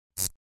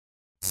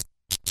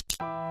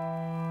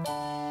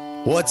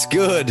What's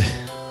good?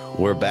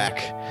 We're back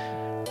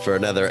for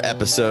another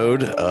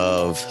episode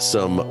of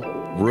some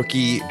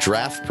rookie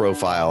draft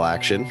profile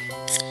action.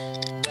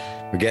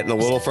 We're getting a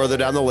little further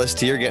down the list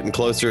here, getting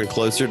closer and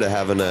closer to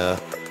having a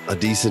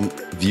decent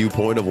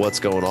viewpoint of what's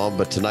going on.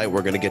 But tonight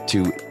we're going to get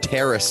to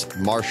Terrace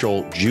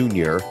Marshall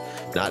Jr.,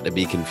 not to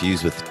be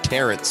confused with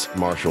Terrace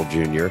Marshall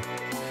Jr.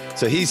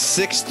 So he's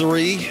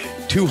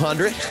 6'3",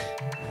 200,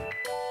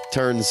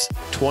 turns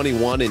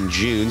 21 in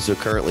June, so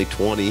currently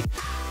 20.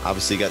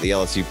 Obviously got the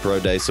LSU Pro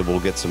Day, so we'll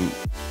get some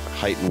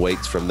height and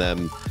weights from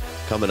them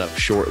coming up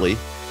shortly.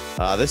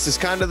 This is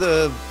kind of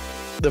the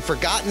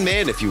forgotten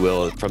man, if you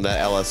will, from that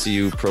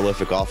LSU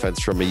prolific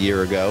offense from a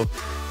year ago.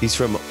 He's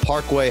from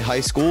Parkway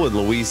High School in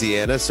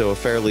Louisiana, so a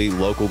fairly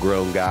local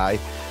grown guy.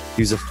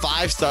 He's a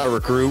 5-star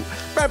recruit.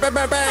 I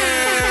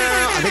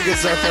think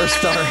it's our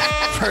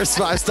first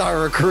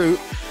 5-star recruit.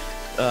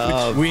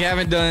 We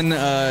haven't done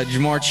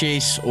Jamar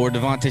Chase or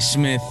Devontae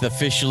Smith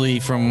officially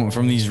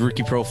from these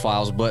rookie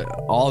profiles, but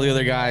all the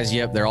other guys,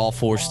 yep, they're all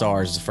 4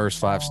 stars, the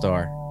first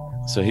 5-star.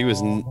 So he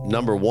was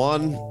number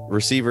 1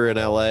 receiver in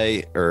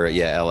LA,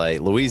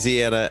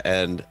 Louisiana,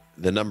 and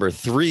the number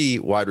 3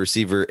 wide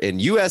receiver in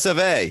US of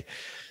A.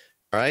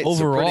 All right,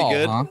 overall, so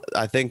pretty good. huh?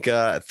 I think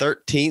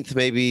 13th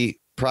maybe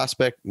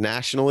prospect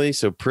nationally,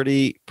 so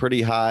pretty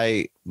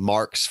high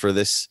marks for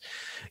this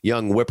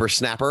young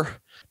whippersnapper.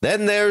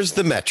 Then there's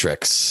the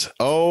metrics.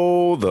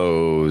 Oh,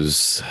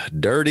 those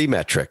dirty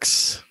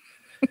metrics.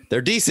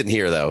 They're decent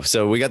here, though.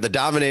 So we got the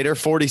Dominator,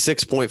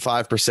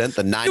 46.5%,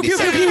 the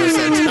 92nd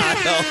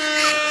percentile.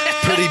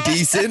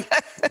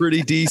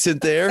 Pretty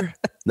decent there.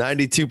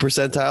 92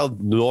 percentile,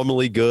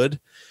 normally good.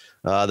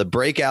 The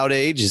breakout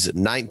age is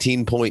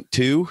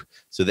 19.2.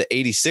 So the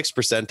 86th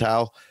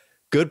percentile,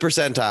 good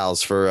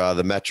percentiles for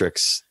the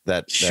metrics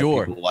that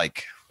people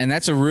like. And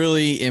that's a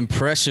really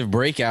impressive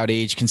breakout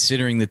age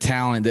considering the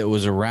talent that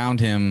was around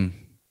him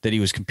that he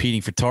was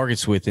competing for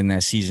targets with in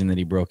that season that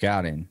he broke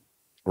out in.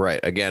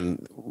 Right. Again,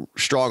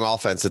 strong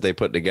offense that they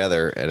put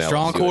together. And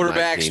strong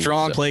quarterback,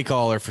 strong play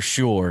caller for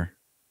sure.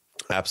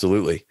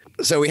 Absolutely.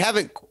 So we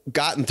haven't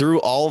gotten through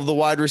all of the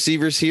wide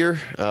receivers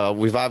here.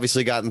 We've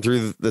obviously gotten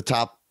through the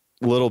top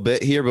little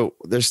bit here, but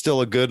there's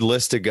still a good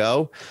list to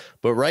go.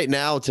 But right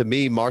now, to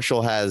me,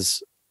 Marshall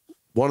has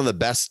one of the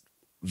best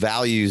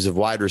values of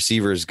wide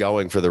receivers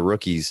going for the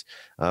rookies.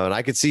 And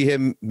I could see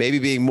him maybe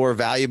being more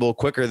valuable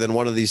quicker than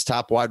one of these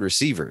top wide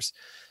receivers.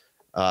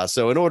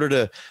 So in order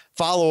to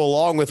follow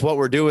along with what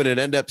we're doing and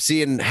end up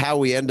seeing how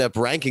we end up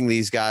ranking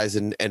these guys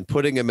and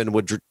putting them and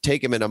would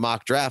take them in a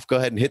mock draft, go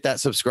ahead and hit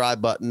that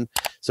subscribe button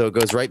so it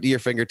goes right to your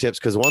fingertips.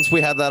 Because once we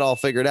have that all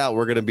figured out,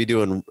 we're going to be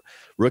doing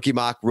rookie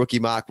mock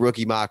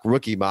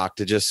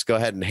to just go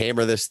ahead and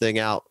hammer this thing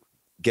out.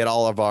 Get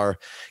all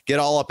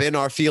up in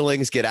our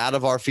feelings, get out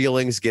of our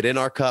feelings, get in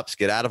our cups,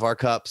 get out of our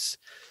cups.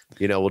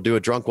 We'll do a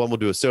drunk one. We'll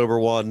do a sober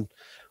one.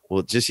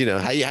 We'll just,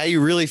 how you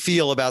really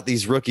feel about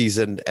these rookies.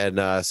 And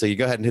so you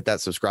go ahead and hit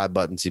that subscribe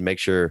button. So you make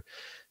sure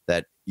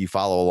that you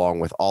follow along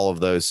with all of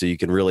those so you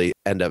can really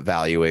end up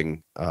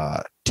valuing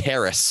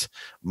Terrace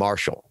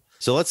Marshall.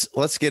 So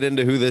let's get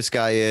into who this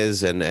guy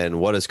is and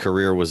what his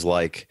career was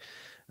like.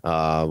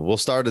 We'll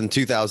start in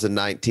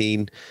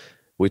 2019.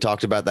 We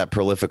talked about that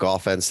prolific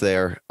offense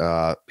there.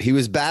 He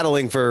was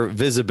battling for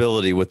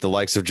visibility with the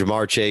likes of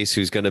Jamar Chase,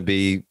 who's going to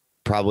be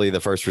probably the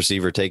first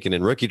receiver taken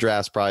in rookie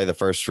drafts, probably the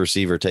first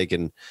receiver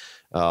taken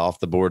off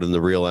the board in the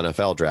real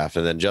NFL draft.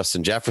 And then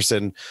Justin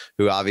Jefferson,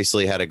 who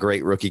obviously had a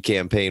great rookie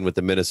campaign with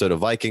the Minnesota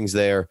Vikings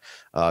there,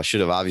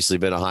 should have obviously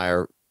been a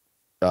higher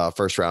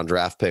first-round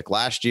draft pick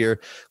last year.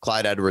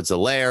 Clyde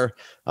Edwards-Helaire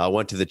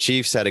went to the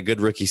Chiefs, had a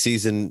good rookie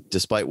season,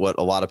 despite what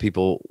a lot of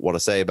people want to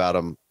say about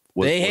him.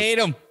 They hate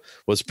him.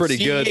 Was pretty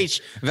good.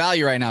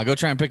 Value right now. Go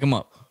try and pick him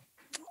up.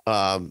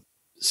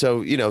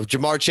 So,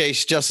 Jamar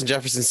Chase, Justin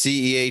Jefferson,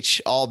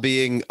 CEH, all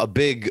being a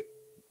big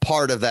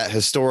part of that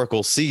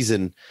historical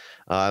season.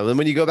 And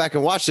when you go back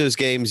and watch those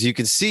games, you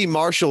can see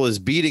Marshall is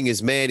beating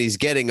his man. He's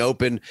getting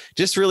open,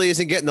 just really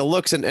isn't getting the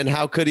looks. And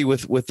how could he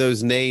with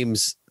those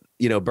names,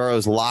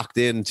 Burrow's locked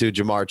into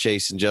Jamar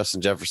Chase and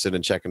Justin Jefferson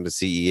and checking to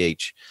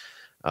CEH.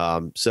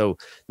 So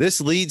this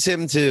leads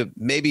him to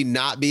maybe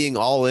not being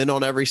all in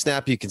on every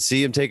snap. You can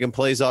see him taking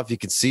plays off. You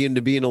can see him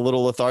to being a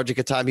little lethargic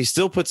at time. He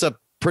still puts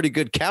up pretty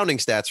good counting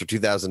stats for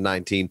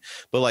 2019,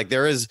 but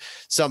there is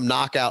some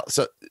knockout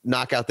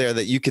there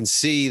that you can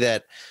see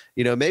that,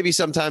 maybe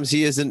sometimes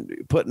he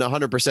isn't putting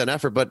 100%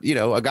 effort, but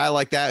a guy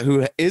like that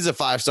who is a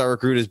 5-star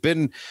recruit has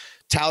been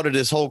touted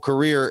his whole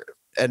career.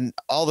 And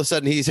all of a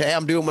sudden hey,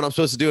 I'm doing what I'm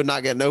supposed to do and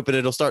not getting open.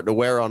 It'll start to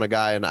wear on a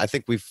guy. And I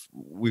think we've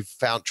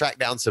tracked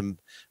down some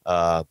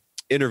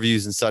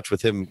interviews and such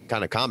with him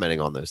kind of commenting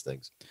on those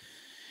things.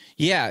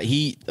 Yeah,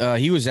 he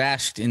was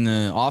asked in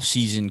the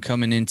offseason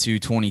coming into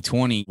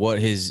 2020 what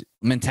his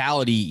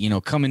mentality,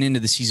 coming into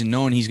the season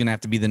knowing he's going to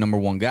have to be the number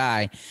one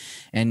guy.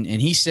 And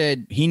he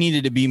said he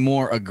needed to be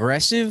more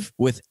aggressive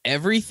with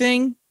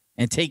everything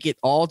and take it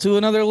all to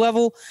another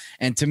level.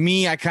 And to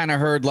me, I kind of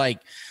heard like,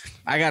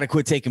 I got to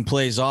quit taking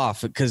plays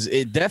off, because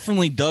it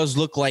definitely does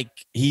look like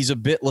he's a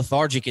bit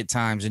lethargic at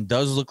times, and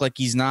does look like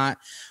he's not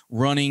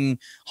running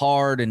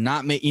hard and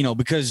not,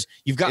 because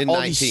you've got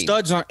all these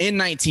studs on in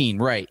 19,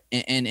 right?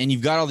 And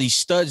you've got all these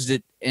studs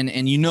that, and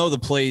the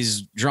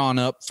plays drawn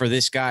up for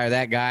this guy or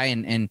that guy,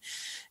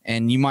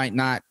 and you might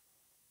not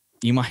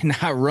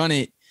run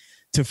it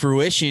to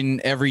fruition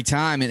every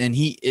time. And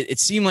it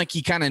seemed like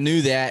he kind of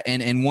knew that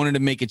and wanted to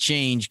make a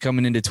change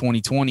coming into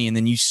 2020. And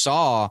then you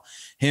saw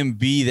him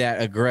be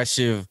that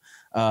aggressive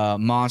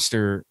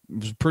monster. It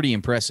was pretty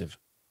impressive.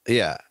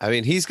 Yeah. I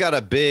mean, he's got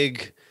a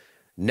big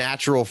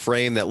natural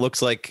frame that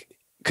looks like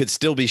could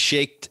still be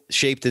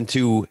shaped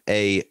into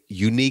a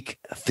unique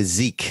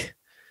physique,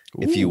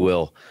 if you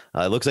will.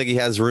 It looks like he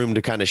has room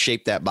to kind of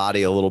shape that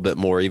body a little bit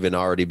more, even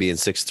already being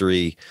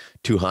 6'3",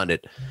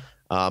 200.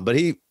 But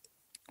he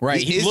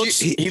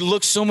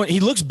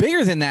looks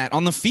bigger than that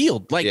on the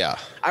field. Like, yeah.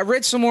 I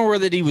read somewhere where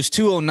that he was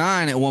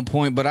 209 at one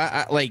point, but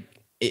I like,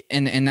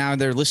 and now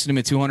they're listing him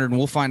at 200, and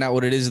we'll find out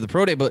what it is at the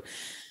pro day. But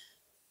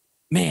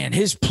man,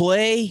 his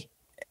play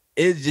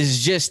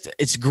is just,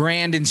 it's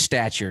grand in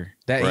stature.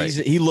 That right.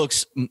 He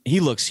looks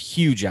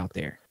huge out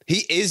there.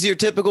 He is your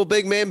typical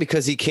big man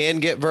because he can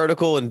get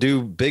vertical and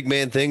do big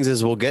man things,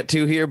 as we'll get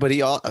to here. But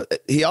he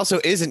also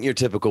isn't your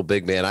typical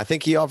big man. I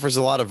think he offers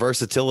a lot of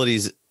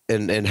versatilities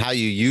and how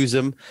you use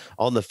him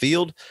on the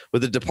field.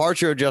 With the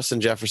departure of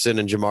Justin Jefferson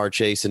and Jamar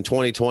Chase in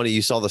 2020,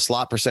 you saw the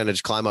slot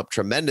percentage climb up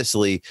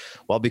tremendously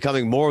while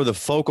becoming more of the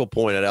focal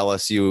point at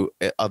LSU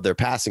of their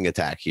passing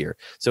attack here.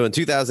 So in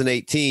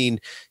 2018,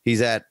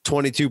 he's at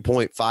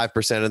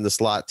 22.5% in the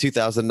slot.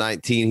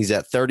 2019, he's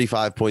at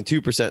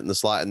 35.2% in the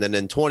slot. And then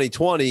in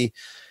 2020,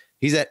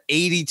 he's at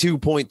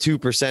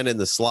 82.2% in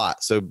the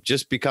slot. So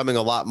just becoming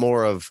a lot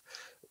more of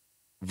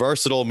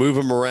versatile, move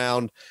him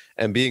around,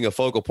 and being a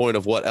focal point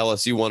of what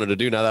LSU wanted to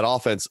do. Now that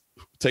offense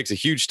takes a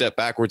huge step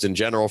backwards in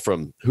general,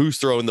 from who's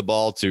throwing the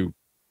ball to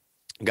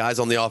guys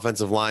on the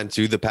offensive line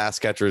to the pass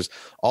catchers.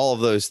 All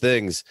of those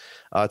things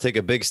take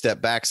a big step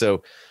back.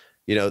 So,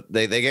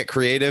 they get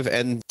creative,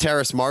 and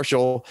Terrace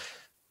Marshall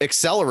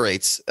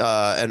accelerates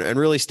and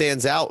really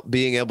stands out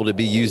being able to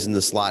be used in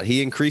the slot.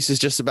 He increases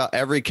just about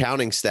every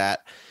counting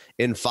stat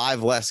in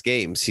 5 less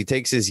games. He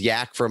takes his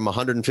yak from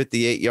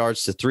 158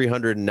 yards to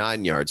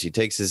 309 yards. He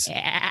takes his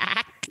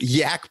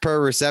yak per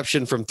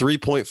reception from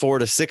 3.4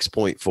 to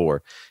 6.4.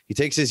 He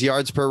takes his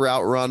yards per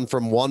route run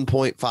from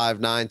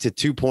 1.59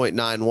 to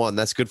 2.91.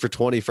 That's good for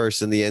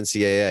 21st in the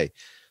NCAA.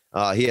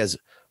 He has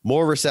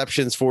more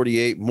receptions,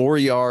 48, more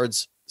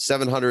yards,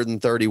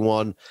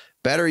 731,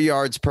 better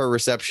yards per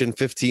reception,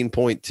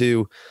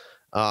 15.2.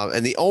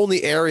 And the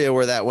only area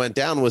where that went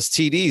down was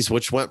TDs,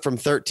 which went from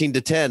 13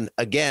 to 10.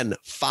 Again,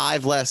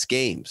 5 less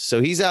games.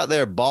 So he's out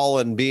there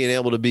balling, being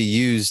able to be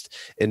used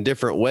in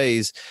different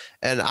ways.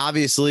 And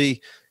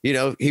obviously,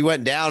 he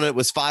went down. It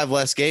was 5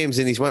 less games,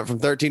 and he's went from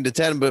 13 to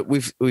 10. But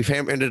we've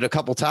hammered it a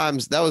couple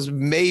times. That was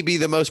maybe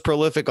the most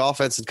prolific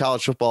offense in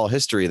college football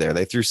history. There,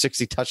 they threw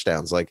 60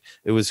 touchdowns. Like,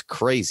 it was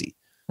crazy.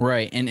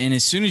 Right. And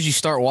as soon as you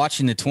start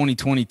watching the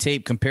 2020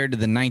 tape compared to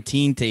the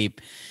 19 tape,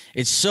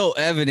 it's so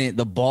evident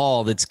the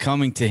ball that's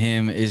coming to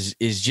him is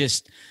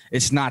just,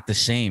 it's not the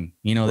same.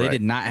 They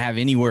did not have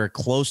anywhere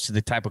close to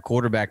the type of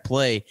quarterback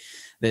play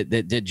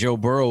that Joe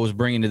Burrow was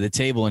bringing to the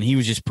table, and he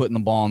was just putting the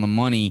ball on the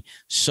money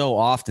so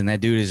often.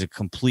 That dude is a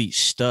complete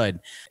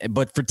stud.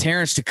 But for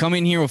Terrace to come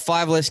in here with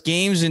 5 less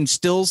games and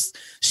still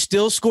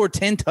score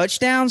 10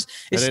 touchdowns,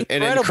 it's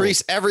incredible. And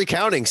increase every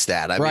counting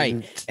stat. I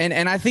mean,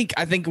 and I think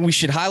we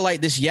should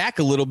highlight this yak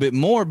a little bit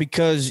more,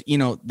 because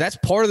that's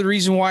part of the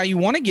reason why you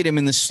want to get him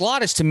in the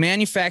slot, is to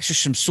manufacture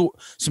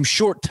some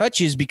short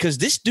touches, because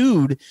this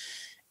dude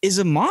is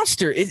a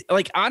monster.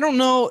 I don't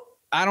know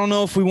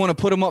if we want to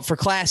put him up for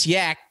class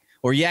yak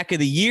or yak of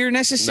the year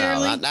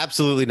necessarily. No,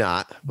 absolutely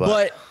not.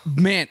 But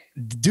man,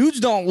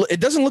 it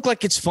doesn't look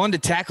like it's fun to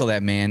tackle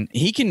that man.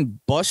 He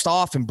can bust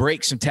off and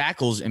break some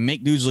tackles and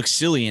make dudes look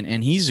silly,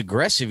 and he's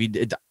aggressive.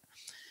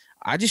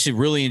 I just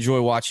really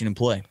enjoy watching him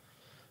play.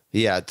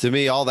 Yeah, to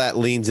me, all that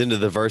leans into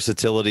the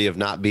versatility of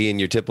not being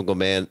your typical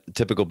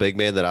big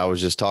man that I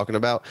was just talking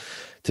about.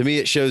 To me,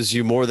 it shows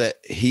you more that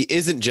he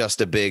isn't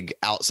just a big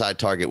outside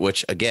target,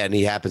 which, again,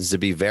 he happens to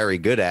be very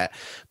good at,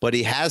 but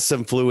he has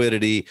some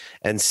fluidity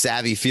and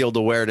savvy field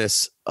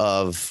awareness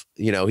of,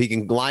 he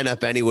can line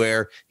up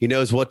anywhere. He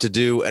knows what to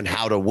do and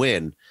how to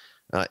win.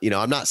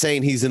 I'm not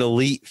saying he's an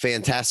elite,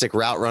 fantastic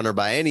route runner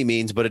by any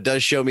means, but it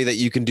does show me that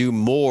you can do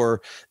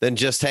more than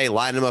just, hey,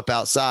 line him up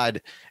outside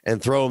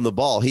and throw him the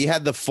ball. He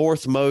had the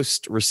 4th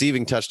most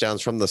receiving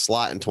touchdowns from the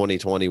slot in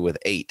 2020 with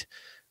 8.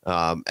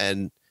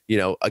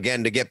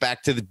 Again, to get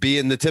back to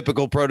being the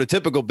typical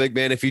prototypical big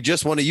man, if you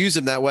just want to use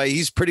him that way,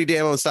 he's pretty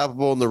damn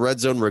unstoppable in the red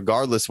zone,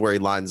 regardless where he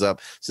lines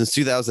up. Since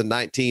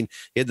 2019,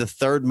 he had the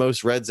 3rd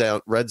most red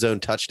zone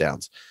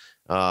touchdowns.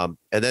 And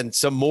then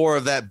some more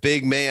of that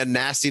big man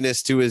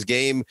nastiness to his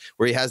game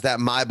where he has that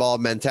my ball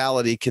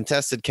mentality.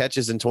 Contested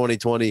catches in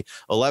 2020,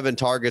 11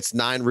 targets,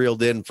 9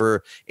 reeled in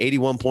for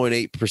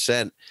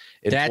 81.8%.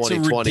 That's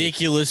 2020. A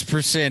ridiculous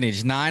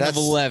percentage. 9 of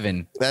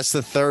 11. That's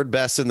the third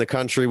best in the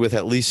country with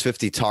at least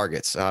 50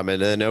 targets. And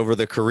then over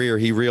the career,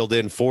 he reeled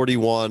in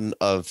 41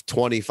 of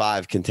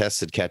 25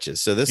 contested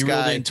catches. So this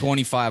guy reeled in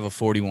 25 of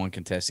 41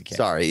 contested catches.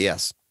 Sorry.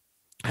 Yes.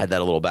 I had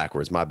that a little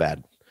backwards. My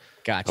bad.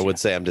 Gotcha. I would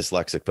say I'm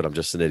dyslexic, but I'm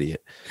just an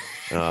idiot.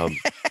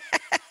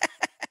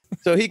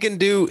 So he can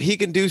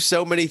do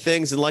so many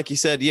things. And like you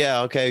said,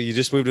 yeah, okay, you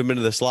just moved him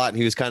into the slot and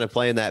he was kind of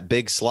playing that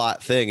big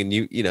slot thing. And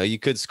you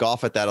could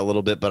scoff at that a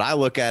little bit, but I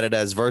look at it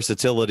as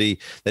versatility,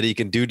 that he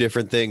can do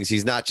different things.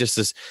 He's not just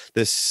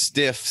this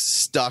stiff,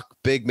 stuck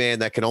big man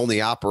that can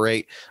only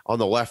operate on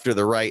the left or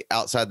the right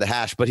outside the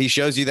hash. But he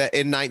shows you that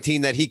in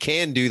 19 that he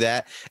can do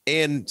that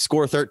and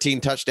score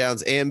 13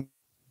 touchdowns and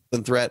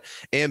threat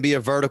and be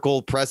a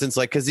vertical presence,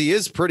 because he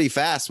is pretty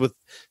fast with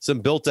some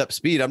built up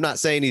speed. I'm not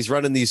saying he's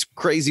running these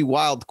crazy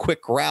wild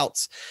quick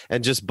routes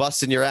and just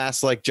busting your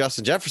ass like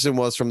Justin Jefferson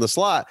was from the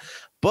slot,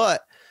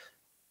 but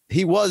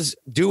he was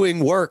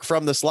doing work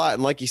from the slot.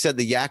 And like you said,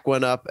 the yak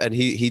went up and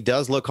he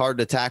does look hard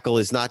to tackle.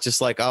 It's not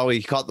just like, oh,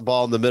 he caught the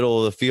ball in the middle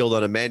of the field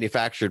on a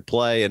manufactured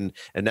play and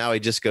now he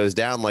just goes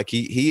down. Like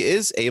he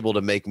is able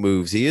to make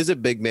moves. He is a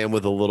big man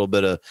with a little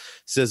bit of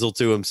sizzle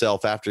to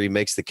himself after he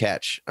makes the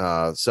catch.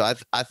 So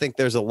I think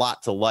there's a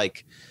lot to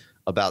like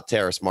about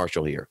Terrace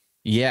Marshall here.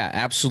 Yeah,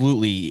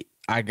 absolutely.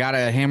 I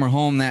gotta hammer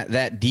home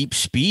that deep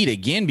speed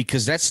again,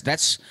 because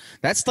that's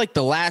like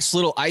the last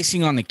little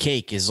icing on the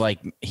cake. Is like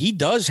he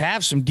does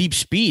have some deep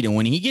speed, and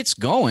when he gets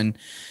going,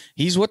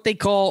 he's what they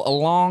call a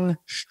long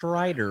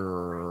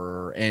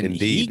strider, and Indeed.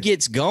 He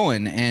gets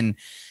going. And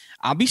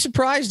I'll be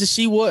surprised to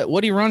see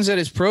what he runs at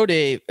his pro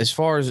day as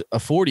far as a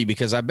 40,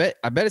 because I bet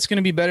it's going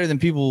to be better than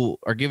people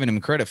are giving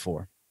him credit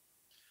for.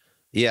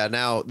 Yeah.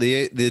 Now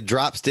the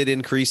drops did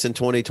increase in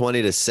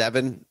 2020 to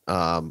 7.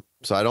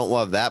 So I don't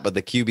love that, but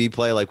the QB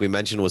play, like we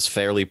mentioned, was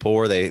fairly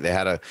poor. They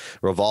had a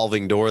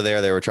revolving door there.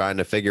 They were trying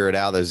to figure it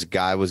out. This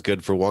guy was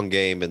good for one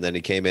game, and then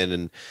he came in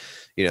and,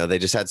 they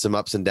just had some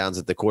ups and downs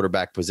at the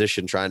quarterback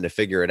position trying to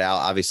figure it out.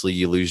 Obviously,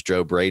 you lose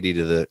Joe Brady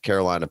to the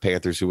Carolina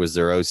Panthers, who was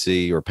their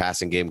OC or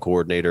passing game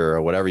coordinator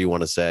or whatever you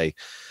want to say.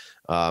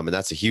 And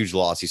that's a huge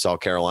loss. You saw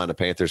Carolina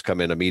Panthers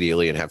come in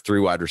immediately and have 3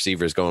 wide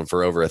receivers going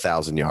for over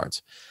 1,000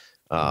 yards.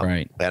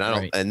 Right. And I don't,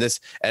 right. And this,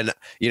 and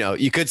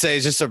you could say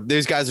it's just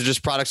these guys are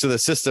just products of the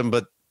system,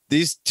 but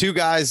these 2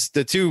 guys,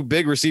 the 2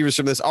 big receivers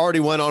from this,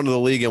 already went on to the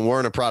league and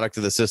weren't a product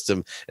of the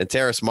system. And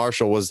Terrace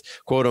Marshall was,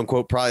 quote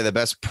unquote, probably the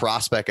best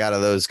prospect out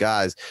of those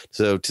guys.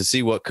 So to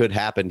see what could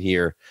happen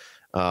here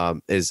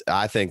is,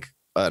 I think,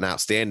 an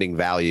outstanding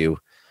value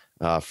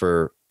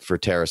for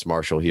Terrace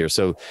Marshall here.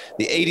 So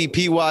the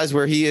ADP wise,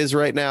 where he is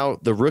right now,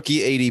 the rookie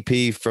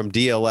ADP from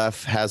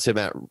DLF has him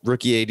at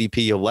rookie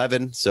ADP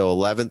 11. So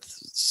 11th,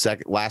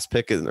 second to last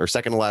pick in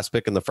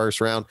the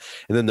first round.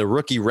 And then the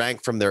rookie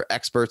rank from their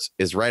experts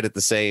is right at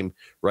the same,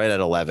 right at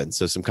 11.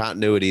 So some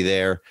continuity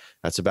there.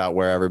 That's about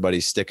where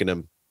everybody's sticking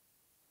him.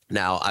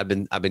 Now I've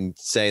been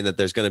saying that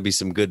there's going to be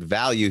some good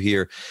value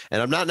here,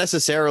 and I'm not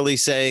necessarily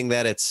saying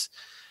that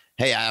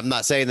I'm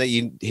not saying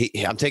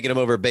that I'm taking him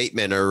over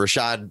Bateman or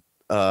Rashad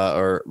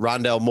or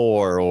Rondell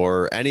Moore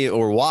or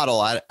Waddle.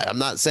 I'm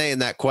not saying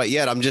that quite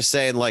yet. I'm just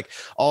saying, like,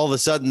 all of a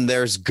sudden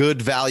there's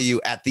good value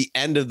at the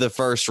end of the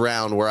first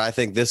round where I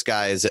think this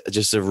guy is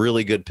just a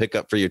really good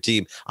pickup for your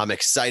team. I'm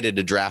excited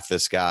to draft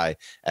this guy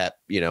at,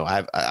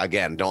 I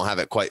don't have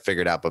it quite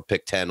figured out, but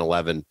pick 10,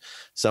 11,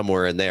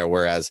 somewhere in there.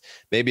 Whereas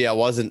maybe I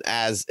wasn't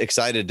as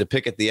excited to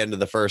pick at the end of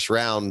the first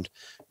round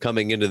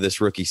coming into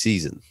this rookie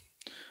season.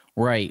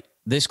 Right.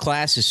 This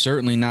class is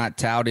certainly not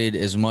touted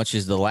as much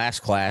as the last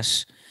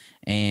class.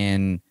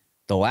 And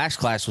the last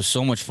class was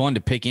so much fun to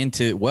pick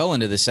into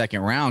the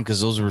second round, because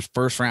those were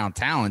first round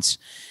talents.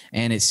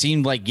 And it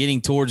seemed like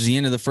getting towards the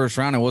end of the first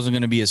round, it wasn't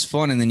going to be as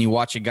fun. And then you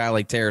watch a guy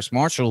like Terrace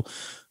Marshall,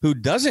 who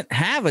doesn't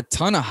have a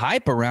ton of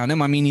hype around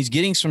him. I mean, he's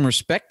getting some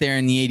respect there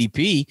in the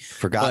ADP.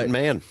 Forgotten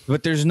man.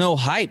 But there's no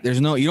hype. You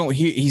don't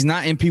hear, he's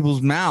not in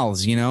people's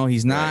mouths,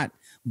 he's not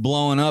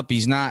blowing up.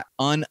 He's not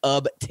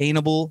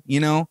unobtainable,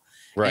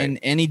 Right.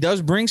 And he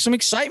does bring some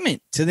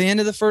excitement to the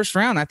end of the first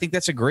round. I think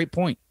that's a great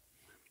point.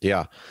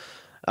 Yeah.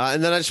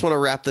 And then I just want to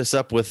wrap this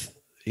up with,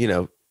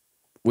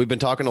 we've been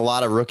talking a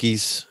lot of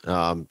rookies.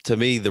 To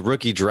me, the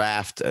rookie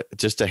draft,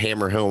 just to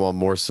hammer home on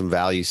more some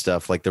value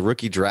stuff, like the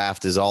rookie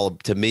draft is all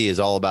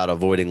about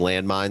avoiding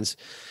landmines.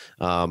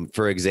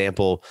 For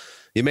example,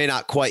 you may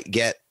not quite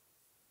get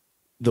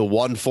the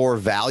 1-4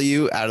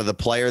 value out of the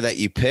player that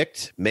you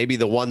picked. Maybe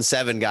the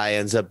 1-7 guy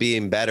ends up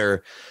being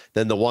better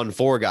than the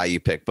 1-4 guy you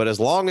picked. But as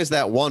long as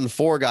that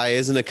 1-4 guy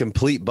isn't a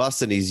complete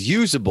bust and he's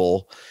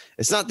usable,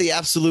 it's not the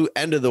absolute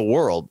end of the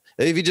world.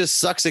 If he just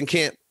sucks and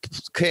can't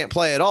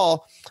play at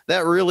all,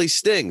 that really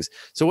stings.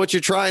 So what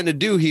you're trying to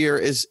do here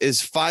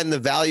is find the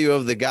value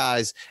of the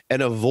guys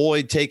and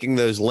avoid taking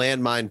those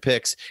landmine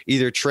picks,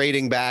 either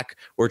trading back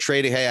or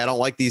trading, hey, I don't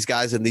like these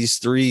guys in these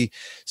 3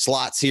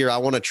 slots here. I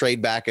want to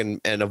trade back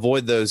and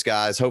avoid those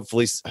guys.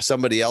 Hopefully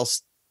somebody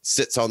else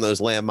sits on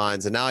those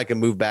landmines, and now I can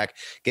move back,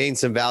 gain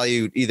some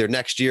value either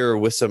next year or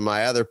with some of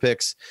my other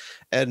picks,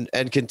 and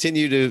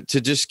continue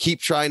to just keep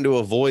trying to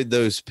avoid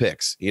those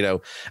picks. You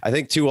know, I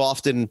think too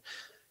often,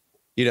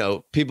 you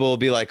know, people will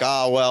be like,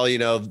 oh, well, you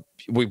know,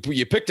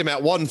 you picked him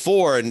at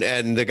 1-4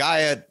 and the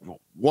guy at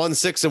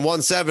 1-6 and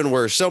 1-7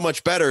 were so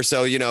much better.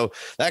 So, you know,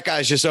 that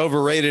guy's just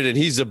overrated and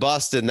he's a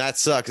bust and that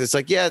sucks. It's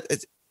like, yeah,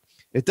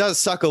 it does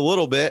suck a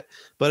little bit,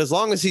 but as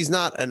long as he's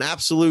not an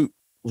absolute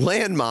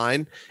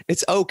landmine,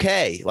 it's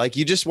okay. Like,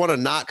 you just want to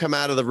not come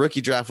out of the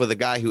rookie draft with a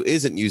guy who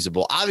isn't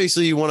usable.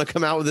 Obviously you want to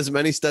come out with as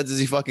many studs as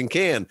you fucking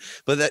can,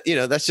 but that, you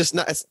know, that's just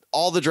not,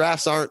 all the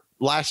drafts aren't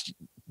last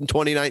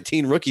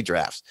 2019 rookie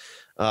drafts.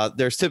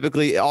 There's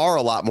typically are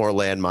a lot more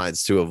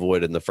landmines to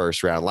avoid in the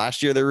first round.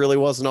 Last year there really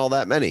wasn't all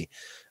that many.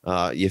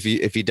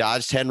 If you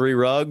dodged Henry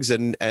Ruggs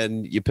and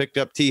you picked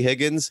up T.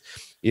 Higgins,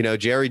 you know,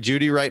 Jerry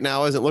Jeudy right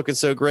now isn't looking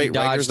so great.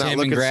 Rager's not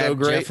looking so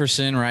great.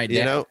 Jefferson, right?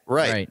 You know,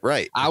 right.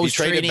 I was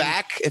traded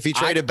back. If you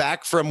traded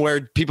back from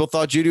where people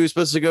thought Jeudy was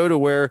supposed to go to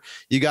where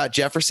you got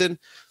Jefferson,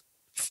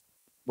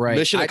 right?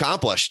 Mission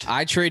accomplished.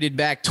 I traded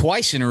back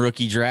twice in a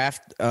rookie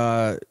draft,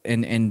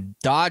 and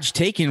dodged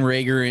taking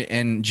Rager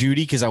and Jeudy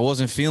because I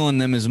wasn't feeling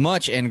them as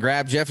much, and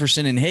grabbed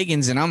Jefferson and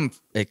Higgins, and I'm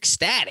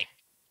ecstatic.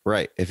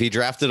 Right. If he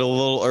drafted a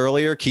little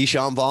earlier,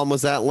 Keyshawn Vaughn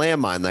was that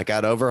landmine that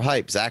got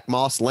overhyped. Zach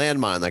Moss,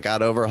 landmine that got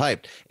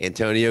overhyped.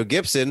 Antonio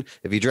Gibson,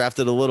 if he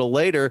drafted a little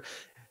later,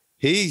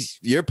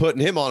 you're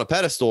putting him on a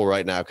pedestal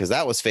right now because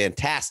that was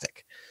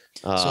fantastic.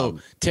 So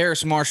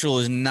Terrace Marshall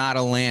is not a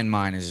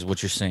landmine, is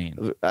what you're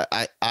saying?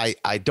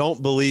 I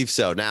don't believe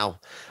so. Now,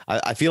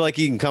 I feel like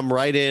he can come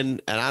right in,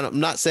 and I'm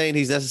not saying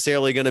he's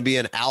necessarily going to be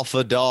an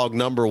alpha dog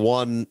number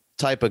 1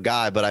 type of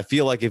guy, but I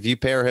feel like if you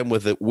pair him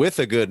with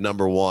a good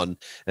number 1,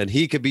 and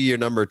he could be your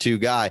number 2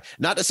 guy,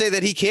 not to say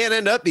that he can't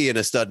end up being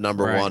a stud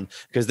number 1,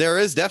 because there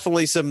is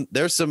definitely he's a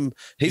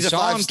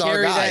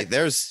 5-star guy.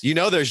 There's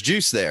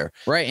juice there.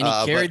 Right. And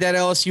he carried that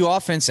LSU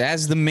offense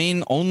as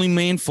the only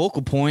main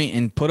focal point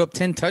and put up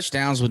 10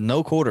 touchdowns with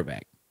no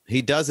quarterback.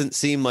 He doesn't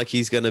seem like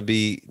he's going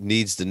to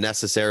needs to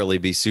necessarily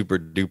be super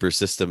duper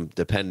system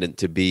dependent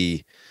to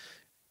be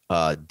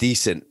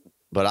decent.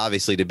 But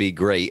obviously, to be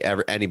great,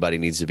 anybody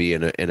needs to be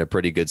in a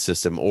pretty good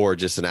system, or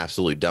just an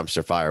absolute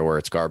dumpster fire where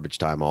it's garbage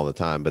time all the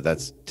time. But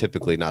that's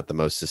typically not the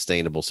most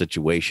sustainable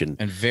situation,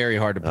 and very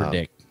hard to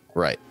predict.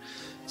 Right.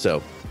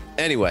 So,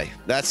 anyway,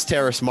 that's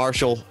Terrace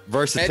Marshall.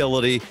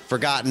 Versatility,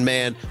 forgotten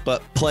man,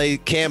 but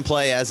can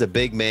play as a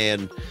big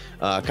man.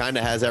 Kind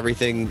of has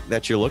everything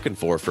that you're looking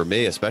for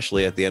me,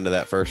 especially at the end of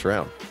that first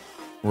round.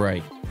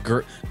 Right.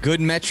 Good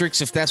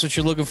metrics if that's what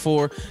you're looking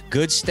for.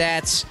 Good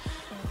stats.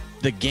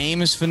 The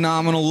game is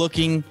phenomenal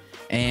looking,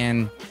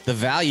 and the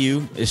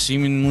value is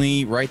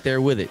seemingly right there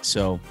with it.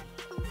 So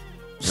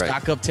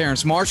stock up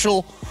Terrace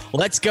Marshall.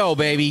 Let's go,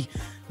 baby.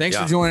 Thanks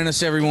for joining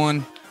us,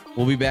 everyone.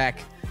 We'll be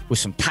back with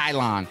some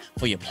pylon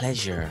for your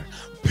pleasure.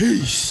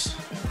 Peace.